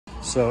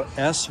So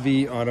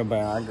SV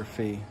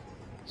Autobiography,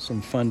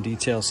 some fun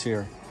details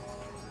here.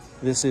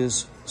 This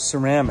is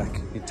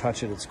ceramic. You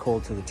touch it, it's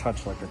cold to the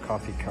touch like a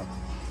coffee cup.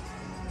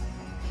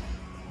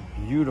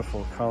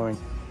 Beautiful coloring.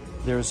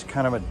 There's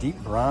kind of a deep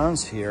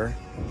bronze here,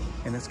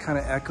 and it's kind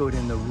of echoed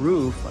in the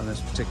roof on this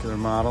particular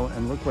model.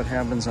 And look what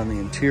happens on the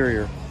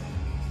interior.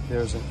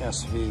 There's an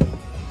SV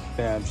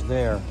badge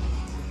there.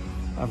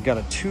 I've got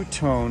a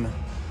two-tone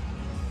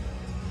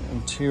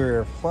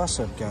interior, plus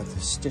I've got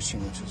the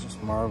stitching, which is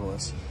just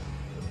marvelous.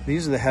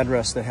 These are the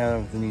headrests that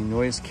have the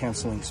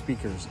noise-canceling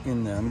speakers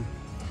in them.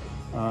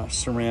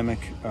 Ceramic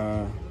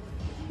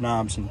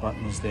knobs and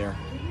buttons there,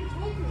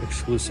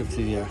 exclusive to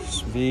the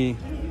SV.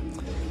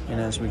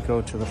 And as we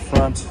go to the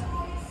front,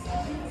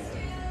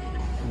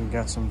 we've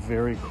got some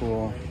very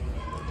cool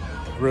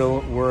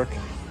grille work.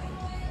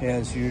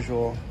 As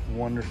usual,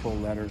 wonderful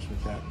letters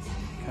with that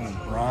kind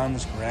of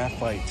bronze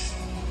graphite,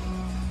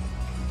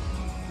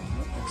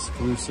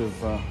 exclusive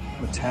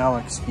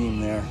metallic scheme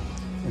there.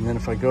 And then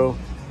if I go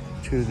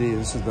to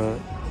this is the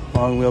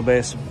long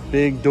wheelbase,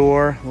 big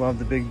door, love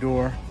the big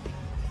door.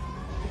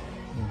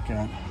 We've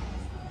got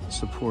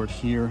support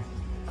here.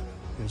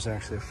 There's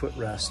actually a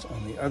footrest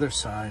on the other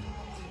side.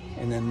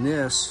 And then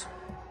this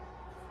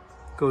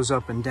goes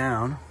up and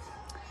down,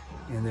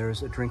 and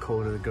there's a drink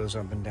holder that goes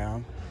up and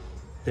down.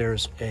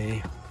 There's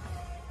a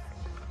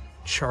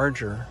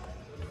charger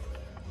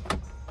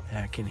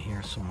back in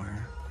here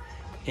somewhere,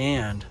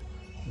 and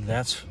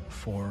that's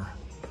for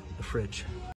the fridge.